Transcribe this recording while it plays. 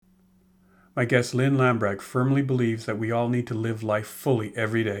My guest Lynn Lambrecht firmly believes that we all need to live life fully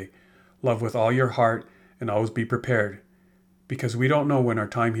every day. Love with all your heart and always be prepared, because we don't know when our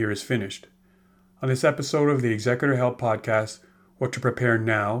time here is finished. On this episode of the Executor Help Podcast, what to prepare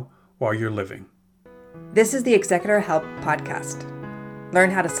now while you're living. This is the Executor Help Podcast.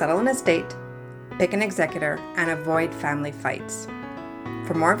 Learn how to settle an estate, pick an executor, and avoid family fights.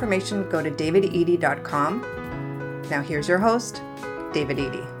 For more information, go to davidedie.com. Now here's your host, David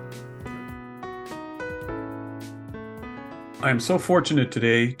Edie. I am so fortunate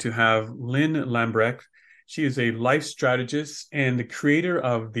today to have Lynn Lambrecht. She is a life strategist and the creator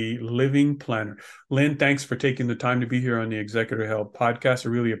of the Living Planner. Lynn, thanks for taking the time to be here on the Executor Help Podcast. I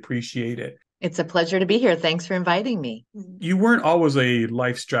really appreciate it. It's a pleasure to be here. Thanks for inviting me. You weren't always a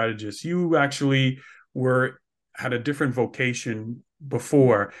life strategist. You actually had a different vocation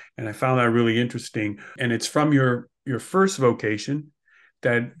before, and I found that really interesting. And it's from your first vocation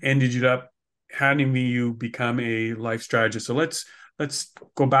that ended up having you become a life strategist. So let's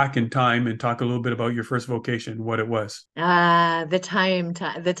go back in time and talk a little bit about your first vocation, what it was.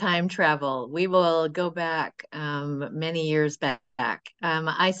 The time travel. We will go back many years back.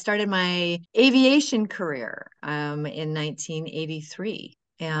 I started my aviation career in 1983,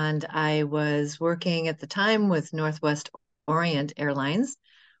 and I was working at the time with Northwest Orient Airlines,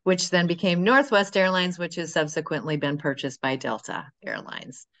 which then became Northwest Airlines, which has subsequently been purchased by Delta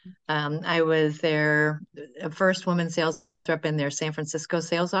Airlines. I was their first woman sales rep in their San Francisco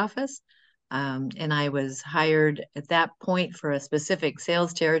sales office. And I was hired at that point for a specific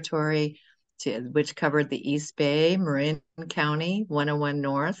sales territory which covered the East Bay, Marin County, 101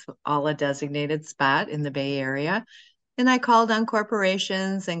 North, all a designated spot in the Bay Area. And I called on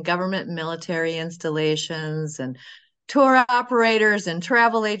corporations and government and military installations and tour operators and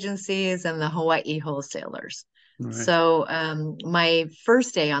travel agencies and the Hawaii wholesalers. Right. So my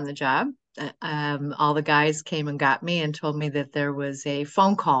first day on the job, all the guys came and got me and told me that there was a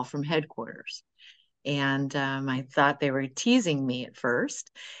phone call from headquarters. And I thought they were teasing me at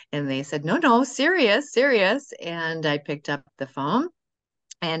first. And they said, no, serious. And I picked up the phone,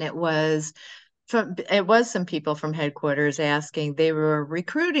 and it was some people from headquarters asking. They were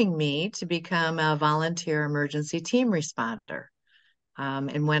recruiting me to become a volunteer emergency team responder.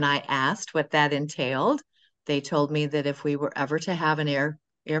 And when I asked what that entailed, they told me that if we were ever to have an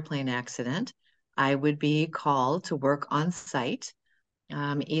airplane accident, I would be called to work on site,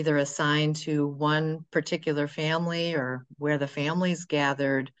 either assigned to one particular family or where the family's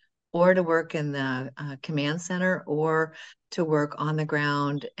gathered, or to work in the command center, or to work on the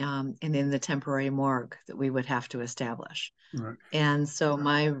ground and in the temporary morgue that we would have to establish. Right. And so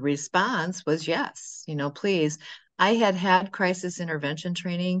my response was yes, please. I had crisis intervention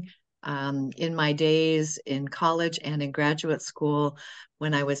training in my days in college and in graduate school.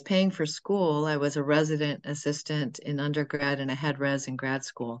 When I was paying for school, I was a resident assistant in undergrad and a head res in grad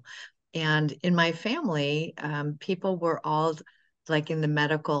school. And in my family, people were all like in the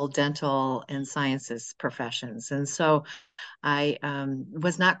medical, dental, and sciences professions. And so I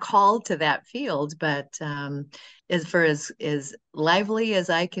was not called to that field, but as lively as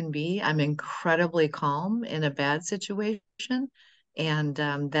I can be, I'm incredibly calm in a bad situation. And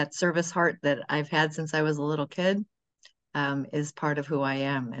that service heart that I've had since I was a little kid is part of who I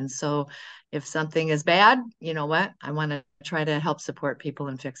am. And so if something is bad, you know what? I want to try to help support people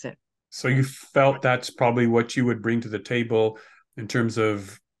and fix it. So you felt that's probably what you would bring to the table in terms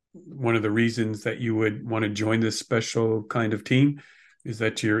of one of the reasons that you would want to join this special kind of team, is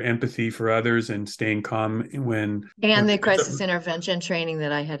that your empathy for others and staying calm when... And the crisis intervention training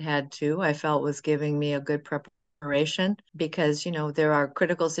that I had too, I felt was giving me a good preparation, because, there are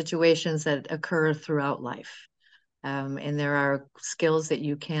critical situations that occur throughout life. And there are skills that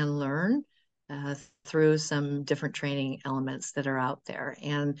you can learn through some different training elements that are out there.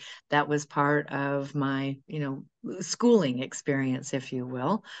 And that was part of my, schooling experience, if you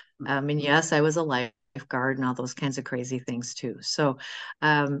will. And yes, I was a lifeguard and all those kinds of crazy things too. So,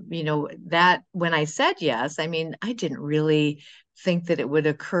 that when I said yes, I didn't really think that it would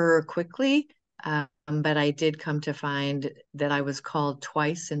occur quickly. But I did come to find that I was called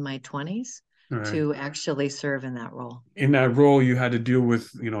twice in my 20s. Right. To actually serve in that role. In that role, you had to deal with,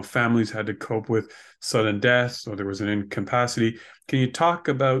 families had to cope with sudden deaths, or there was an incapacity. Can you talk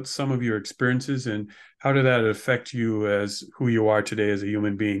about some of your experiences and how did that affect you as who you are today as a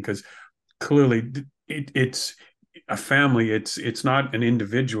human being? Because clearly it's a family. It's not an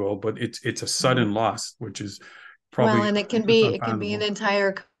individual, but it's a sudden loss, which is probably... Well, and it can be an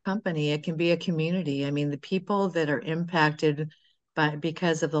entire company. It can be a community. The people that are impacted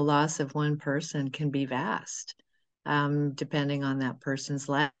because of the loss of one person can be vast. depending on that person's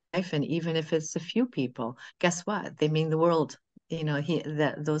life. And even if it's a few people, guess what? They mean the world. We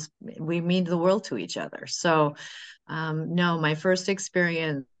mean the world to each other. So, no, my first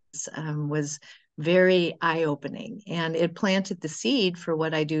experience was very eye-opening, and it planted the seed for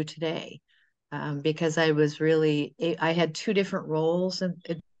what I do today. Because I had two different roles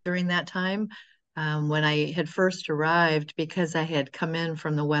during that time. When I had first arrived, because I had come in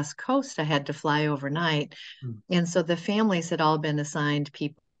from the West Coast, I had to fly overnight. Mm. And so the families had all been assigned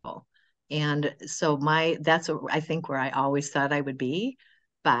people. And so that's I think where I always thought I would be.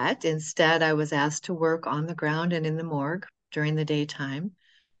 But instead, I was asked to work on the ground and in the morgue during the daytime,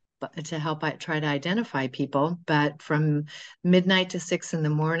 but to help try to identify people. But from midnight to 6 in the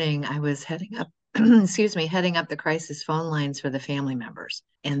morning, I was heading up, excuse me, heading up the crisis phone lines for the family members.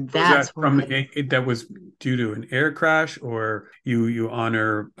 And Was that that's where from that was due to an air crash, or you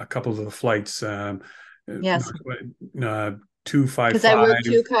honor a couple of the flights? yes, Uh, two five because I five.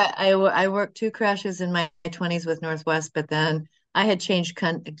 worked I worked two crashes in my 20s with Northwest, but then I had changed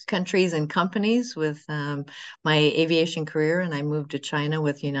countries and companies with my aviation career, and I moved to China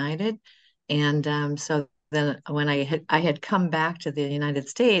with United. And so then when I had come back to the United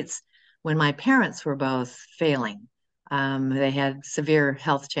States when my parents were both failing. They had severe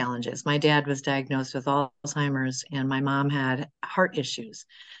health challenges. My dad was diagnosed with Alzheimer's, and my mom had heart issues.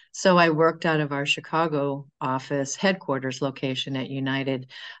 So I worked out of our Chicago office headquarters location at United,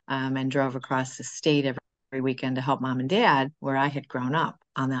 and drove across the state every weekend to help mom and dad where I had grown up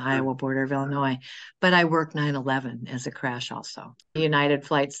on the Iowa border of Illinois. But I worked 9/11 as a crash also. United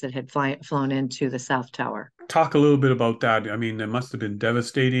flights that had flown into the South Tower. Talk a little bit about that. I mean, it must have been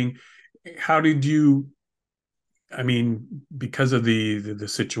devastating. How did you, I mean, because of the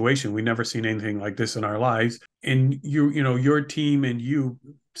situation, we never seen anything like this in our lives. And your team and you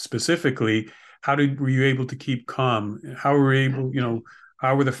specifically, were you able to keep calm? How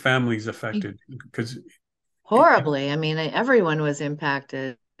were the families affected? Because Horribly. I mean, everyone was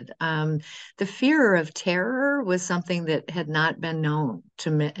impacted. Um, the fear of terror was something that had not been known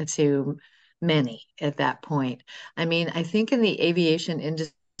to many at that point. I mean, I think in the aviation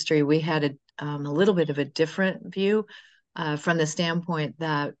industry, we had a little bit of a different view from the standpoint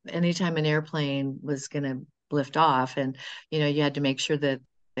that anytime an airplane was going to lift off, and you had to make sure that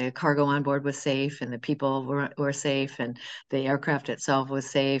the cargo on board was safe and the people were safe and the aircraft itself was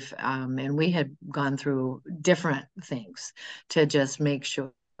safe. And we had gone through different things to just make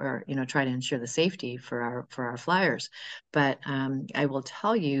sure, or try to ensure the safety for our flyers. But I will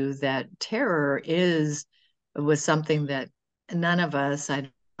tell you that terror was something that none of us, I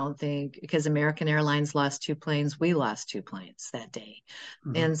don't think, because American Airlines lost two planes, we lost two planes that day.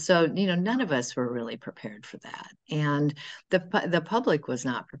 And so, none of us were really prepared for that. And the public was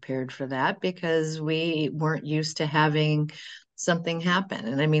not prepared for that because we weren't used to having something happen.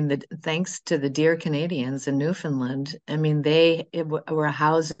 And I mean, thanks to the dear Canadians in Newfoundland, I mean, were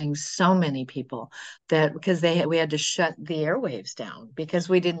housing so many people that because we had to shut the airwaves down because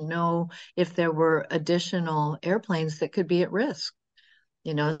we didn't know if there were additional airplanes that could be at risk.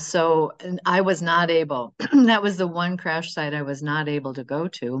 So and I was not able, that was the one crash site I was not able to go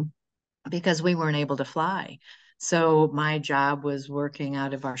to because we weren't able to fly. So my job was working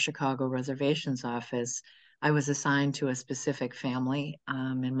out of our Chicago reservations office. I was assigned to a specific family,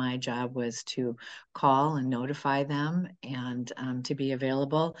 and my job was to call and notify them and to be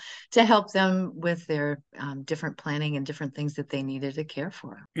available to help them with their different planning and different things that they needed to care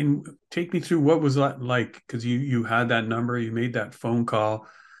for. and take me through what was that like? Because you had that number, you made that phone call,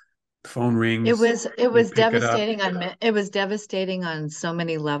 the phone It rings, was it you was pick it up. devastating on so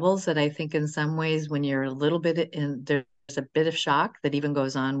many levels that I think in some ways when you're a little bit in there's a bit of shock that even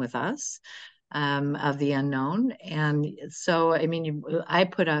goes on with us of the unknown. And so I mean I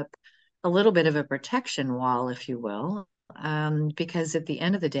put up a little bit of a protection wall, if you will, because at the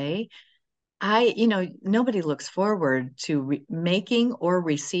end of the day, nobody looks forward to making or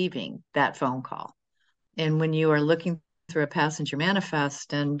receiving that phone call. And when you are looking through a passenger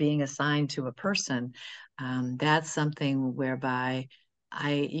manifest and being assigned to a person, that's something whereby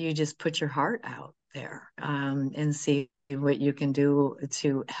you just put your heart out there and see what you can do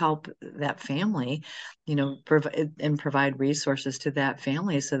to help that family, provide resources to that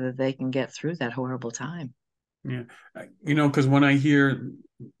family so that they can get through that horrible time. Yeah. Because when I hear,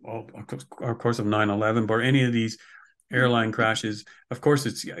 well, of course, of 9/11, but any of these airline crashes, of course,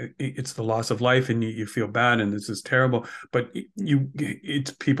 it's the loss of life, and you feel bad, and this is terrible. But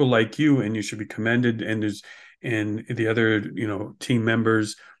it's people like you, and you should be commended. And the other, team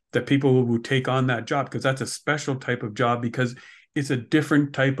members, that people who take on that job, because that's a special type of job, because it's a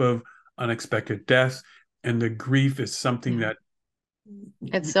different type of unexpected death. and the grief is something Yeah. that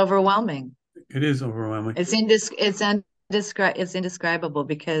It's overwhelming. it is overwhelming. It's indescribable,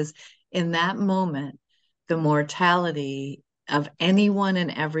 because in that moment, the mortality of anyone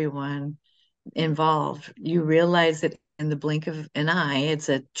and everyone involved, you realize that in the blink of an eye, it's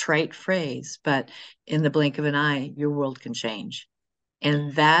a trite phrase, but in the blink of an eye, your world can change.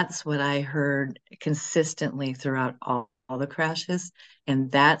 And that's what I heard consistently throughout all the crashes.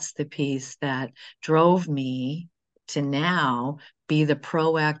 And that's the piece that drove me to now be the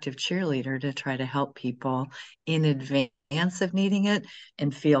proactive cheerleader to try to help people in advance of needing it,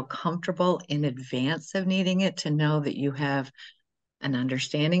 and feel comfortable in advance of needing it, to know that you have an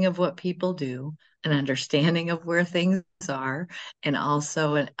understanding of what people do, an understanding of where things are, and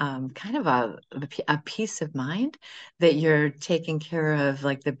also kind of a peace of mind that you're taking care of,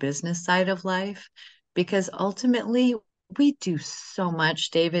 like the business side of life. Because ultimately, we do so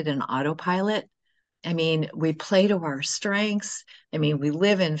much, David, in autopilot. I mean, we play to our strengths. I mean, we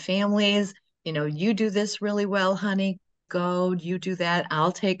live in families. You do this really well, honey. Go, you do that.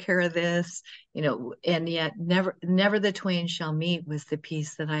 I'll take care of this. And yet never the twain shall meet was the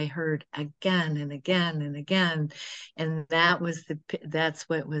piece that I heard again and again and again. And that's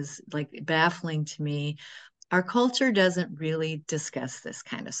what was like baffling to me. Our culture doesn't really discuss this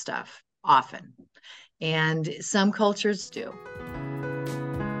kind of stuff often, and some cultures do.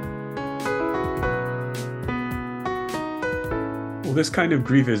 Well, this kind of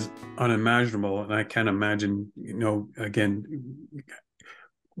grief is unimaginable, and I can't imagine, again,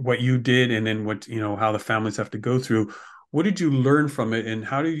 what you did, and then what, how the families have to go through. What did you learn from it, and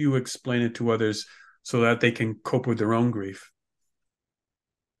how do you explain it to others so that they can cope with their own grief?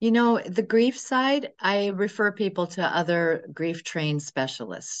 The grief side, I refer people to other grief trained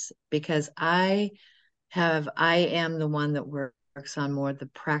specialists, because I am the one that works on more the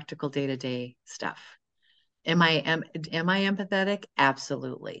practical day-to-day stuff. Am I empathetic?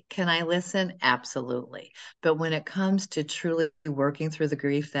 Absolutely. Can I listen? Absolutely. But when it comes to truly working through the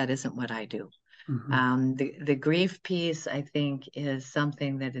grief, that isn't what I do. Mm-hmm. The grief piece, I think, is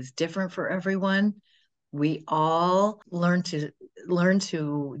something that is different for everyone. We all learn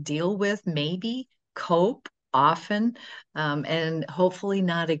to deal with, maybe cope often, and hopefully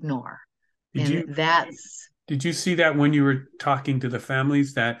not ignore. Did And you that's did you see that when you were talking to the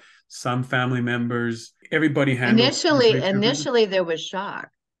families, that some family members, everybody handles their grief differently? initially there was shock.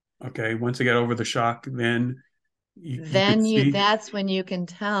 Okay, once they got over the shock, then you could see. That's when you can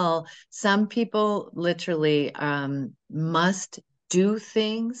tell some people literally must do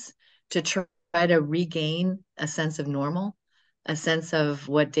things to try to regain a sense of normal, a sense of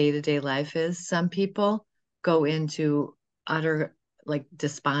what day-to-day life is. Some people go into utter like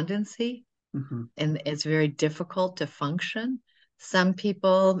despondency, Mm-hmm. and it's very difficult to function. Some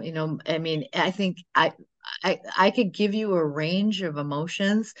people, I mean, I think I could give you a range of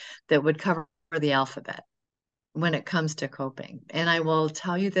emotions that would cover the alphabet when it comes to coping. And I will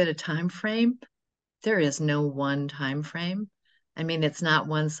tell you that a time frame, there is no one time frame. I mean, it's not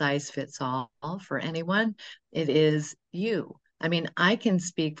one size fits all for anyone. It is you. I mean, I can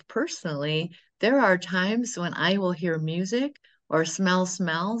speak personally. There are times when I will hear music or smell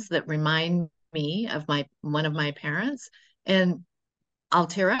smells that remind me of one of my parents, and I'll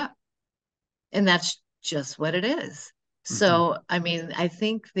tear up. And that's just what it is. Mm-hmm. So, I mean, I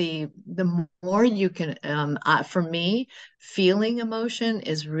think the more you can, for me, feeling emotion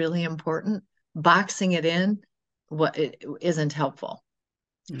is really important. Boxing it in, what it isn't helpful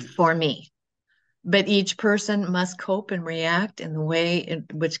Yeah. for me. But each person must cope and react in the way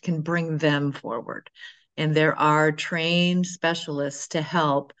which can bring them forward. And there are trained specialists to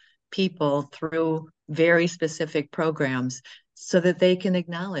help people through very specific programs, so that they can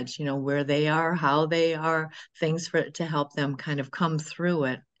acknowledge, where they are, how they are, things to help them kind of come through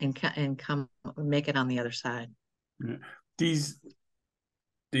it and come make it on the other side. Yeah. These,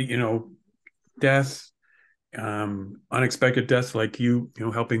 deaths, unexpected deaths, like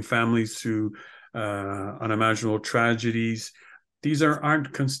helping families through unimaginable tragedies. These aren't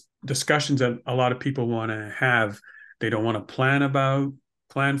discussions that a lot of people want to have. They don't want to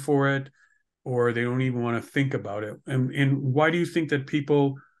plan for it, or they don't even want to think about it. And why do you think that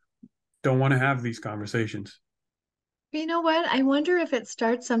people don't want to have these conversations? You know what? I wonder if it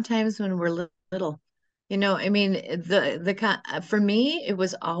starts sometimes when we're little. I mean, for me, it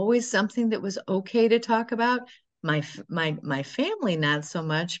was always something that was okay to talk about. My family, not so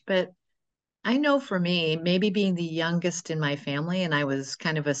much, but I know for me, maybe being the youngest in my family, and I was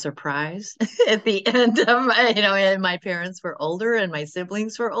kind of a surprise at the end of and my parents were older and my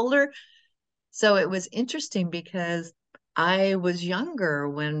siblings were older. So it was interesting because I was younger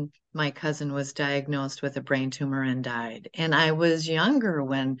when my cousin was diagnosed with a brain tumor and died. And I was younger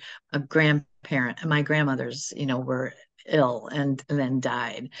when my grandmothers, were ill and then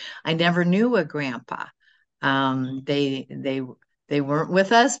died. I never knew a grandpa. They weren't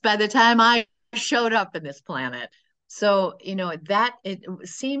with us by the time I showed up in this planet. So, that it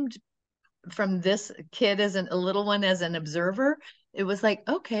seemed from this kid as a little one, as an observer, it was like,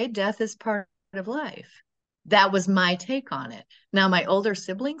 okay, death is part of life. That was my take on it. Now, my older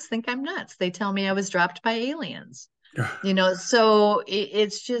siblings think I'm nuts. They tell me I was dropped by aliens. So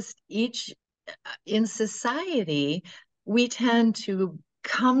it's just in society, we tend to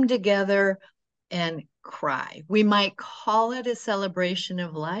come together and cry. We might call it a celebration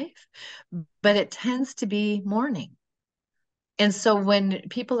of life, but it tends to be mourning. And so when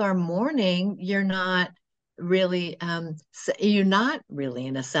people are mourning, you're not really in a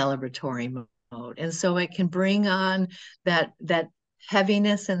celebratory mode. And so it can bring on that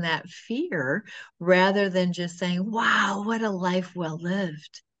heaviness and that fear, rather than just saying, wow, what a life well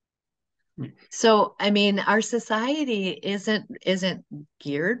lived. So, I mean, our society isn't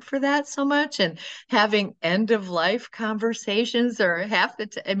geared for that so much, and having end of life conversations or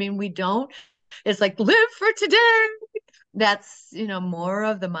we don't. It's like, live for today. That's, more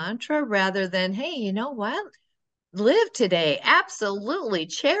of the mantra, rather than, hey, you know what? Live today. Absolutely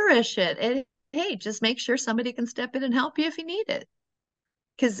cherish it. And hey, just make sure somebody can step in and help you if you need it.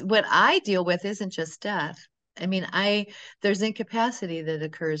 Because what I deal with isn't just death. I mean, there's incapacity that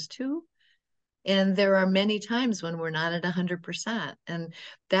occurs too. And there are many times when we're not at 100%. And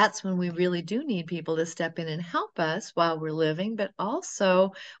that's when we really do need people to step in and help us while we're living. But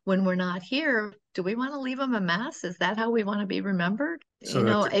also, when we're not here, do we want to leave them a mess? Is that how we want to be remembered?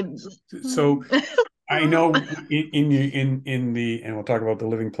 So so I know in the, and we'll talk about the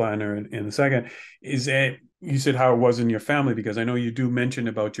living planner in a second, is that you said how it was in your family, because I know you do mention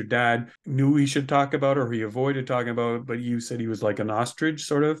about your dad knew he should talk about it, or he avoided talking about it, but you said he was like an ostrich,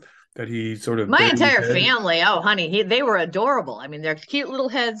 sort of, that he sort of my entire family. Oh, honey, they were adorable. I mean, their cute little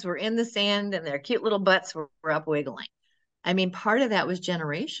heads were in the sand and their cute little butts were up wiggling. I mean, part of that was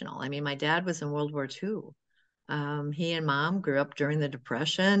generational. I mean, my dad was in World War II. He and mom grew up during the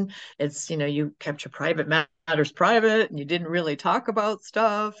Depression. It's, you kept your private matters private and you didn't really talk about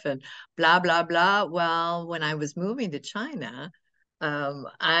stuff and blah, blah, blah. Well, when I was moving to China,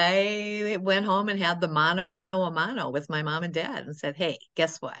 I went home and had the mano a mano with my mom and dad and said, hey,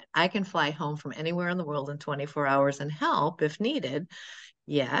 guess what? I can fly home from anywhere in the world in 24 hours and help if needed.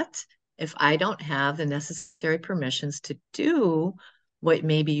 Yet, if I don't have the necessary permissions to do what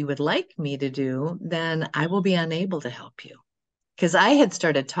maybe you would like me to do, then I will be unable to help you. Because I had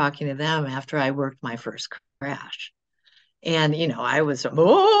started talking to them after I worked my first crash. And, I was, we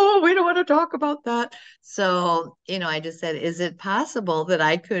don't want to talk about that. So, I just said, is it possible that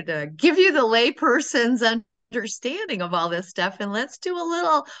I could give you the layperson's understanding of all this stuff, and let's do a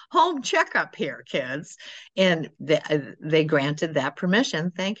little home checkup here, kids? And they granted that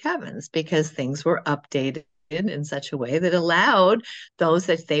permission, thank heavens, because things were updated in such a way that allowed those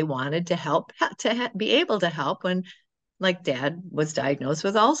that they wanted to help be able to help when, like, dad was diagnosed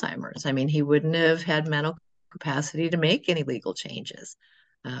with Alzheimer's. I mean, he wouldn't have had mental capacity to make any legal changes.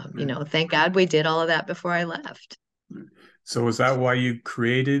 Thank God we did all of that before I left. So is that why you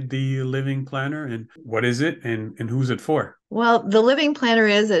created the Living Planner, and what is it, and who's it for? Well, the Living Planner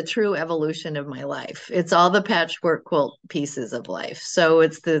is a true evolution of my life. It's all the patchwork quilt pieces of life. So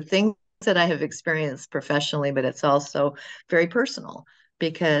it's the things that I have experienced professionally, but it's also very personal,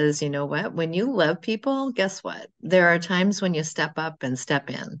 because you know what? When you love people, guess what? There are times when you step up and step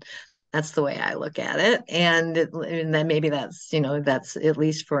in. That's the way I look at it. And then maybe that's at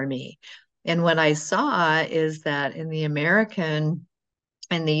least for me. And what I saw is that in the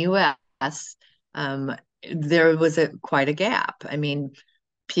US, there was quite a gap. I mean,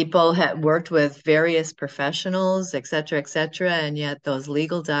 people had worked with various professionals, et cetera, and yet those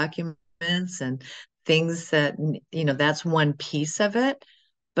legal documents and things that, that's one piece of it.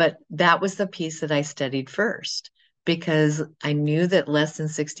 But that was the piece that I studied first, because I knew that less than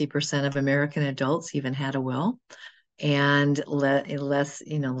 60% of American adults even had a will. And less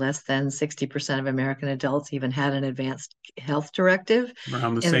than 60% of American adults even had an advanced health directive.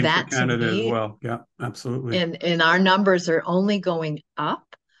 Around the same for Canada as well. Yeah, absolutely. And our numbers are only going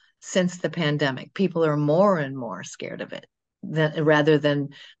up since the pandemic. People are more and more scared of it rather than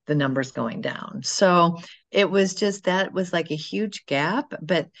the numbers going down. So it was just, that was like a huge gap.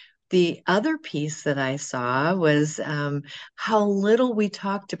 But the other piece that I saw was how little we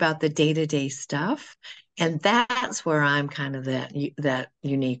talked about the day-to-day stuff. And that's where I'm kind of that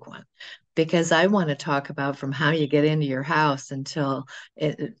unique one, because I want to talk about from how you get into your house until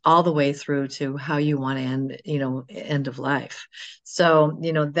all the way through to how you want to end of life. So,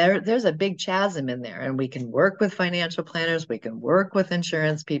 there's a big chasm in there, and we can work with financial planners, we can work with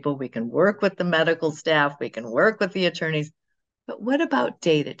insurance people, we can work with the medical staff, we can work with the attorneys. But what about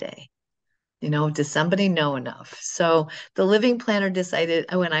day to day? Does somebody know enough? So the Living Planner decided,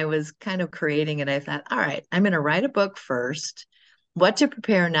 when I was kind of creating it, I thought, all right, I'm going to write a book first, what to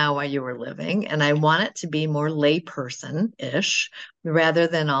prepare now while you were living. And I want it to be more layperson-ish rather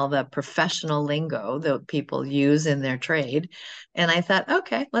than all the professional lingo that people use in their trade. And I thought,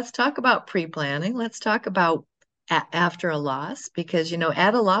 okay, let's talk about pre-planning. Let's talk about after a loss, because,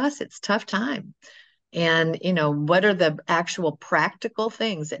 at a loss, it's tough time. And, what are the actual practical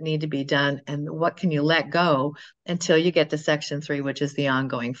things that need to be done, and what can you let go until you get to section 3, which is the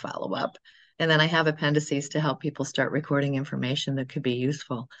ongoing follow-up. And then I have appendices to help people start recording information that could be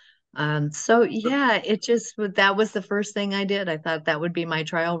useful. So yeah, that was the first thing I did. I thought that would be my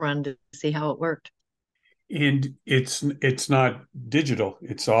trial run to see how it worked. And it's not digital.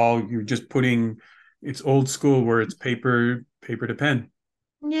 It's all you're just putting. It's old school where it's paper to pen,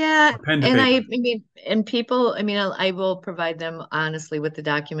 Yeah, or pen to and paper. I mean, and people, I mean, I will provide them honestly with the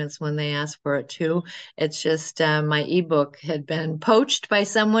documents when they ask for it too. It's just my ebook had been poached by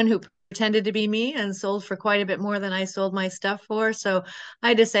someone who pretended to be me and sold for quite a bit more than I sold my stuff for. So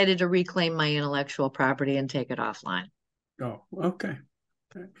I decided to reclaim my intellectual property and take it offline. Oh, okay.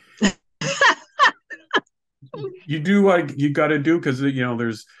 You do what you got to do, because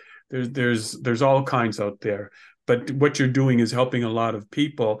there's all kinds out there, but what you're doing is helping a lot of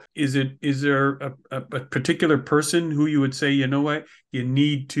people. Is there a particular person who you would say, you know what, you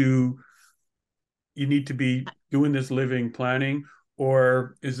need to be doing this living planning?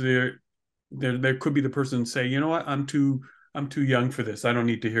 Or is there could be the person say, you know what, I'm too young for this, I don't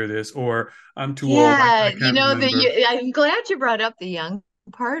need to hear this, or I'm too old, Yeah, I can't remember. I'm glad you brought up the young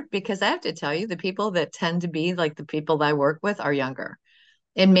part, because I have to tell you, the people that tend to be like the people that I work with are younger.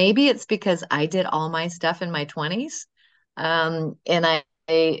 And maybe it's because I did all my stuff in my 20s. And I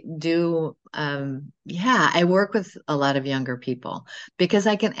do, yeah, I work with a lot of younger people because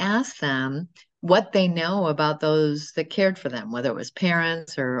I can ask them what they know about those that cared for them, whether it was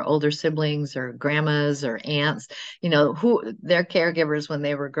parents or older siblings or grandmas or aunts, who their caregivers when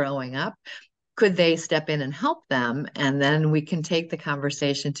they were growing up. Could they step in and help them? And then we can take the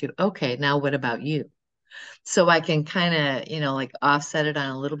conversation to, okay, now what about you? So I can kind of, like offset it on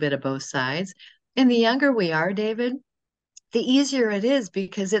a little bit of both sides. And the younger we are, David, the easier it is,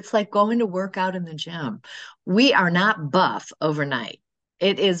 because it's like going to work out in the gym. We are not buff overnight.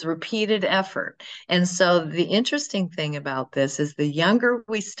 It is repeated effort. And so the interesting thing about this is the younger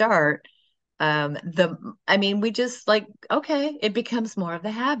we start, we just like, okay, it becomes more of the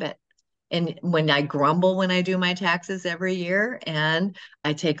habit. And when I grumble when I do my taxes every year, and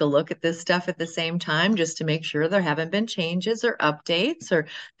I take a look at this stuff at the same time just to make sure there haven't been changes or updates or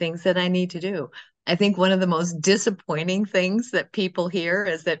things that I need to do. I think one of the most disappointing things that people hear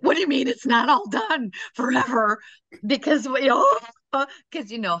is that, what do you mean it's not all done forever? Because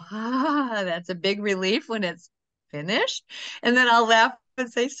that's a big relief when it's finished. And then I'll laugh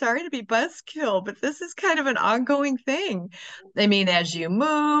and say, sorry to be buzzkill, but this is kind of an ongoing thing. I mean, as you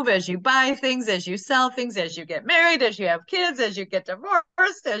move, as you buy things, as you sell things, as you get married, as you have kids, as you get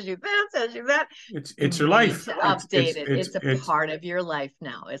divorced, as you this, as you that, It's you your need life. to it's update it's it. it's It's a it's part of your life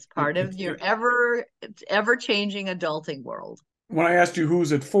now. It's it, part of it, your it, ever changing adulting world. when I asked you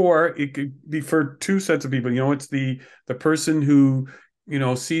who's it for, it could be for two sets of people. It's the person who,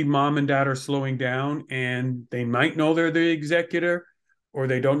 see mom and dad are slowing down, and they might know they're the executor, or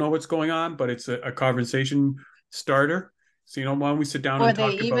they don't know what's going on, but it's a conversation starter. So, why don't we sit down Or and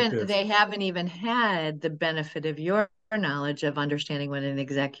talk about this? they haven't even had the benefit of your knowledge of understanding what an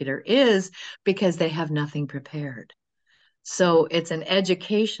executor is, because they have nothing prepared. So it's an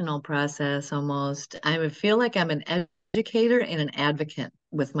educational process almost. I feel like I'm an educator and an advocate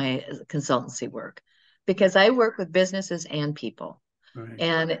with my consultancy work, because I work with businesses and people. Right.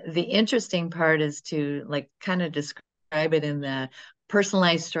 And the interesting part is to like kind of describe it in the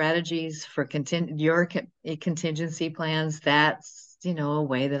personalized strategies for your contingency plans. That's, a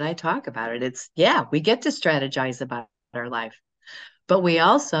way that I talk about it. It's, yeah, we get to strategize about our life, but we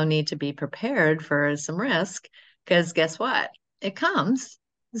also need to be prepared for some risk, because guess what? It comes.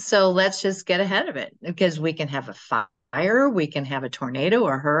 So let's just get ahead of it, because we can have a fire, we can have a tornado,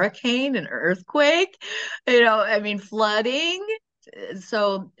 a hurricane, an earthquake, flooding.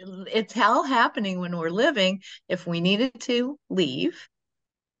 So it's all happening when we're living. If we needed to leave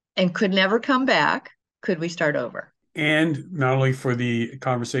and could never come back, could we start over? And not only for the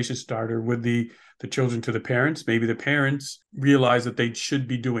conversation starter with the children to the parents, maybe the parents realize that they should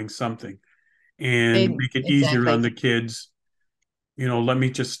be doing something and make it easier on Exactly. the kids. Let me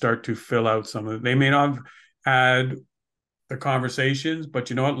just start to fill out some of it. They may not have had the conversations, but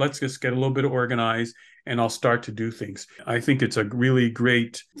you know what? Let's just get a little bit organized and I'll start to do things. I think it's a really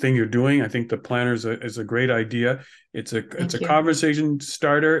great thing you're doing. I think the planner is a great idea. It's a Thank you. conversation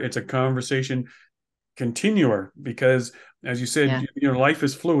starter. It's a conversation continuer because, as you said, Yeah. life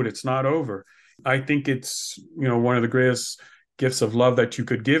is fluid. It's not over. I think it's one of the greatest gifts of love that you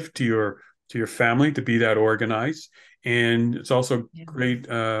could give to your family, to be that organized, and it's also Yeah. great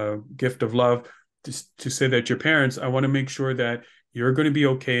gift of love to say that your parents, I want to make sure that you're going to be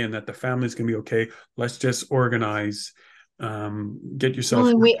okay and that the family's going to be okay. Let's just organize, get Well, yourself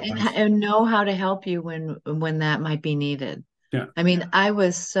and organized. and know how to help you when that might be needed. Yeah. I mean, I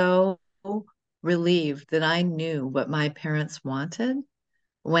was so relieved that I knew what my parents wanted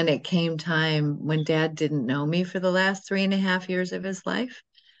when it came time when Dad didn't know me for the last 3.5 years of his life.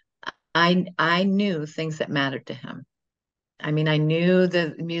 I knew things that mattered to him. I mean, I knew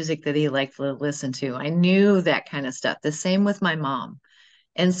the music that he liked to listen to. I knew that kind of stuff. The same with my mom.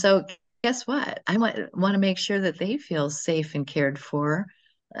 And so, guess what? I want to make sure that they feel safe and cared for,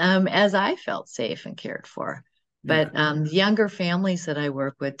 as I felt safe and cared for. Yeah. But younger families that I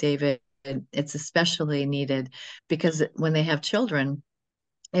work with, David, it's especially needed because when they have children,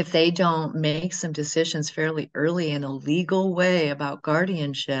 if they don't make some decisions fairly early in a legal way about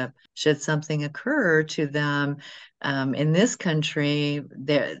guardianship, should something occur to them, in this country,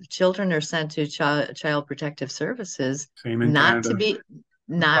 their children are sent to child protective services, Same in not to Canada. be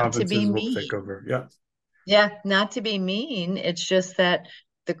The not to be provinces will mean. take over. Yeah. Yeah, not to be mean. It's just that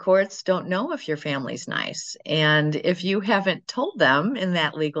the courts don't know if your family's nice. And if you haven't told them in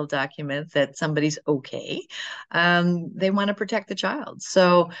that legal document that somebody's okay, they want to protect the child.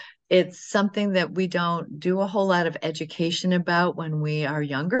 So it's something that we don't do a whole lot of education about when we are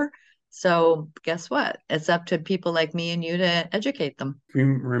younger. So guess what? It's up to people like me and you to educate them.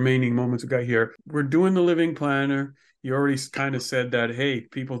 Remaining moments we got here. We're doing the living planner. You already kind of said that, hey,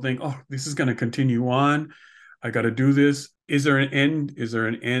 people think, oh, this is going to continue on. I got to do this. Is there an end? Is there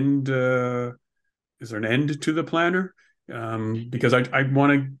an end? Is there an end to the planner? Because I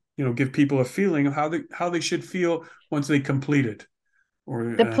want to, give people a feeling of how they should feel once they complete it.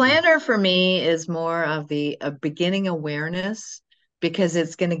 Or The planner for me is more of a beginning awareness because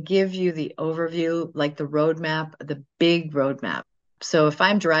it's going to give you the overview, like the roadmap, the big roadmap. So if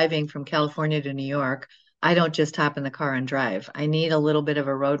I'm driving from California to New York, I don't just hop in the car and drive. I need a little bit of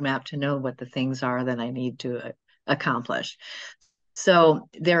a roadmap to know what the things are that I need to accomplish. So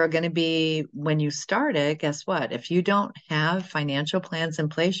there are going to be, when you start it, guess what? If you don't have financial plans in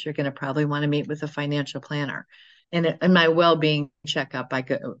place, you're going to probably want to meet with a financial planner. And in my well-being checkup,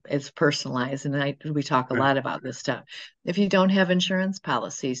 it's personalized, and we talk a lot about this stuff. If you don't have insurance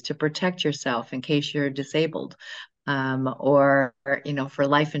policies to protect yourself in case you're disabled, or for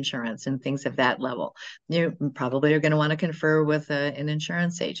life insurance and things of that level, you probably are going to want to confer with an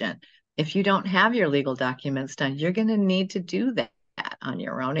insurance agent. If you don't have your legal documents done, you're going to need to do that on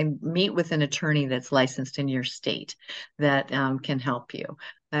your own and meet with an attorney that's licensed in your state that can help you.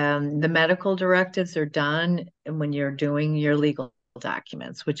 The medical directives are done when you're doing your legal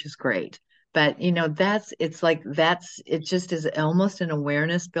documents, which is great. But it just is almost an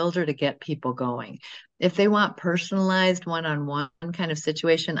awareness builder to get people going. If they want personalized one-on-one kind of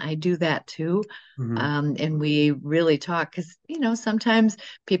situation, I do that too. And we really talk because, sometimes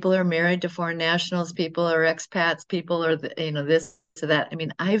people are married to foreign nationals, people are expats, people are, this to that. I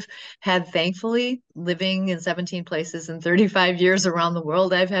mean, I've had, thankfully, living in 17 places in 35 years around the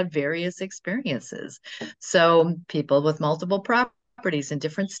world, I've had various experiences. So people with multiple properties in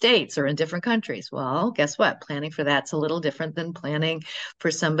different states or in different countries. Well, guess what? Planning for that's a little different than planning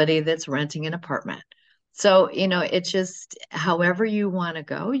for somebody that's renting an apartment. So, it's just however you want to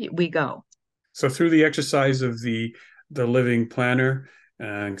go, we go. So through the exercise of the living planner,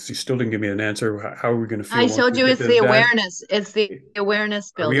 because you still didn't give me an answer, how are we going to feel I once told we you get it's this, the Dad? awareness. It's the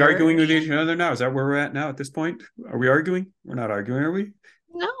awareness Are we builder. arguing with each other now? Is that where we're at now at this point? Are we arguing? We're not arguing, are we?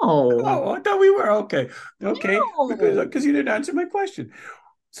 No, Oh, I thought we were. Okay. Okay. no. Because you didn't answer my question.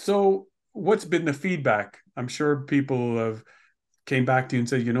 So what's been the feedback? I'm sure people have came back to you and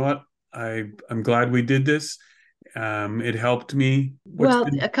said, you know what? I'm glad we did this. It helped me. What's Well,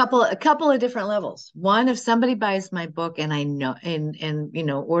 been a couple of different levels. One, if somebody buys my book and I know and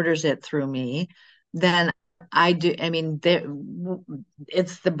orders it through me, then I do. I mean,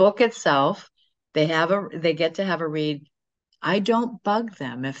 it's the book itself. They get to have a read. I don't bug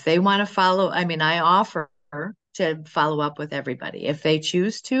them. If they want to follow, I mean, I offer to follow up with everybody. If they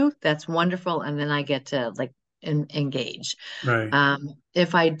choose to, that's wonderful. And then I get to like engage. Right.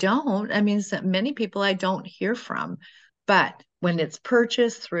 If I don't, I mean, many people I don't hear from, but when it's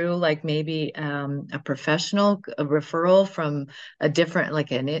purchased through like maybe a professional a referral from a different,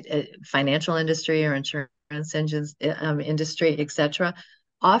 like a financial industry or insurance engines, industry, etc.,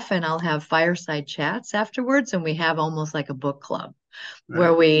 often I'll have fireside chats afterwards, and we have almost like a book club where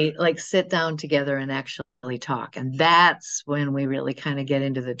Right. we like sit down together and actually talk. And that's when we really kind of get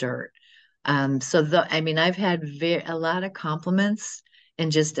into the dirt. I mean, I've had a lot of compliments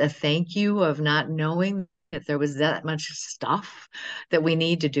and just a thank you of not knowing that there was that much stuff that we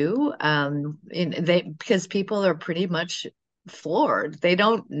need to do. Because people are pretty much floored. They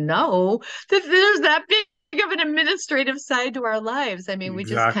don't know that there's that big of an administrative side to our lives. I mean, we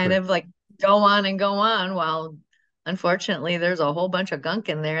just kind Exactly. of like go on and go on while unfortunately there's a whole bunch of gunk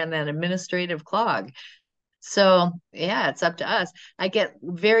in there in that administrative clog. So yeah, it's up to us. I get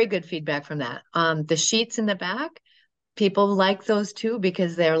very good feedback from that. The sheets in the back, people like those too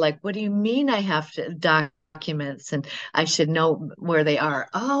because they're like, "What do you mean I have to documents and I should know where they are?"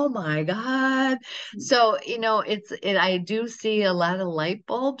 Oh my God! So I do see a lot of light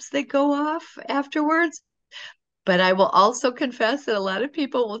bulbs that go off afterwards. But I will also confess that a lot of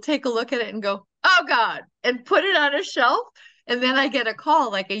people will take a look at it and go, "Oh God," and put it on a shelf. And then I get a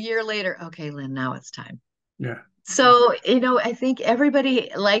call like a year later. Okay, Lynn, now it's time. Yeah. So, I think everybody,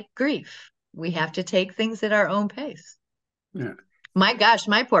 like grief, we have to take things at our own pace. Yeah. My gosh,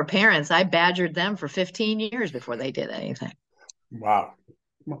 my poor parents, I badgered them for 15 years before they did anything. Wow.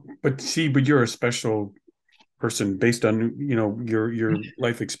 But you're a special person based on, your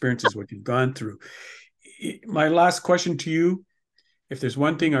life experiences, what you've gone through. My last question to you, if there's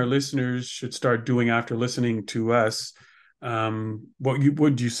one thing our listeners should start doing after listening to us, what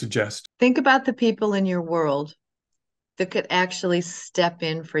would you suggest? Think about the people in your world that could actually step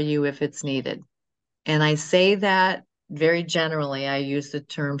in for you if it's needed. And I say that very generally. I use the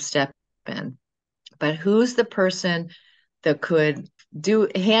term step in. But who's the person that could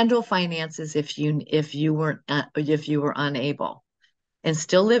handle finances if you were unable and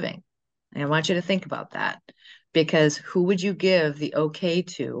still living? And I want you to think about that, because who would you give the okay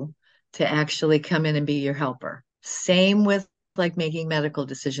to actually come in and be your helper? Same with like making medical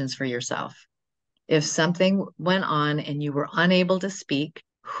decisions for yourself. If something went on and you were unable to speak,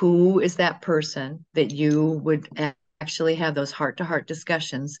 who is that person that you would actually have those heart-to-heart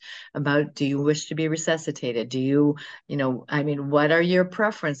discussions about? Do you wish to be resuscitated? Do you, I mean, what are your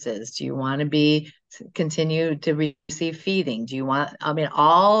preferences? Do you want to continue to receive feeding? Do you want, I mean,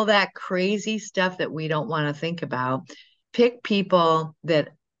 all that crazy stuff that we don't want to think about? Pick people that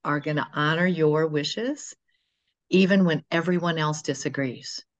are going to honor your wishes, even when everyone else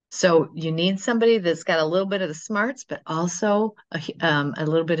disagrees. So you need somebody that's got a little bit of the smarts, but also a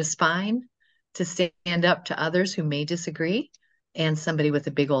little bit of spine to stand up to others who may disagree, and somebody with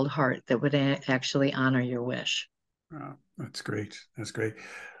a big old heart that would actually honor your wish. Oh, that's great. That's great.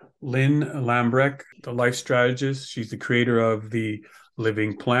 Lynn Lambrecht, the life strategist. She's the creator of the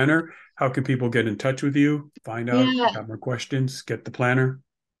Living Planner. How can people get in touch with you? Find out, Yeah. have more questions, get the planner?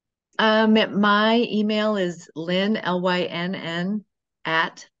 My email is Lynn, Lynn,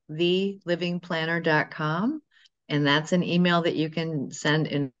 at thelivingplanner.com. And that's an email that you can send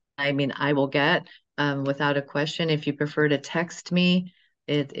in. I mean, I will get without a question. If you prefer to text me,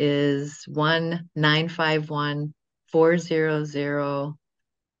 it is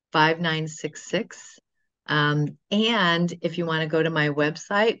 1-951-400-5966. And if you want to go to my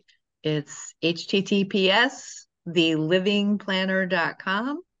website, it's https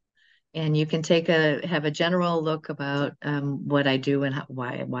thelivingplanner.com. And you can have a general look about what I do and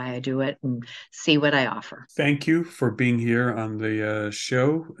why I do it, and see what I offer. Thank you for being here on the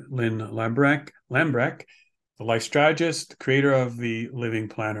show, Lynn Lambrecht, the life strategist, the creator of the Living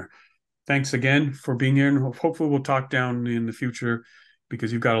Planner. Thanks again for being here, and hopefully we'll talk down in the future,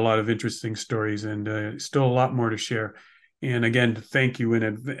 because you've got a lot of interesting stories and still a lot more to share. And again, thank you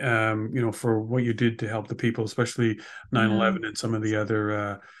for what you did to help the people, especially 9/11 and some of the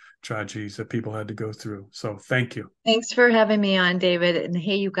other tragedies that people had to go through. So thank you. Thanks for having me on, David. And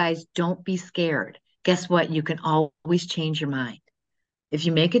hey, you guys, don't be scared. Guess what? You can always change your mind. If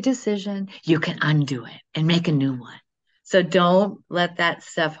you make a decision, you can undo it and make a new one. So don't let that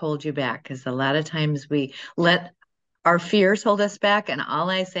stuff hold you back, because a lot of times we let our fears hold us back. And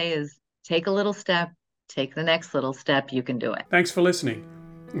all I say is take a little step, take the next little step. You can do it. Thanks for listening.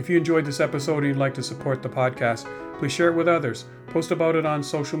 If you enjoyed this episode and you'd like to support the podcast, please share it with others, post about it on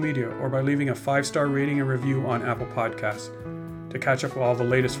social media, or by leaving a 5-star rating and review on Apple Podcasts. To catch up with all the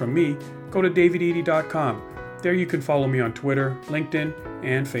latest from me, go to davidedey.com. There you can follow me on Twitter, LinkedIn,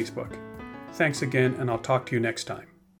 and Facebook. Thanks again, and I'll talk to you next time.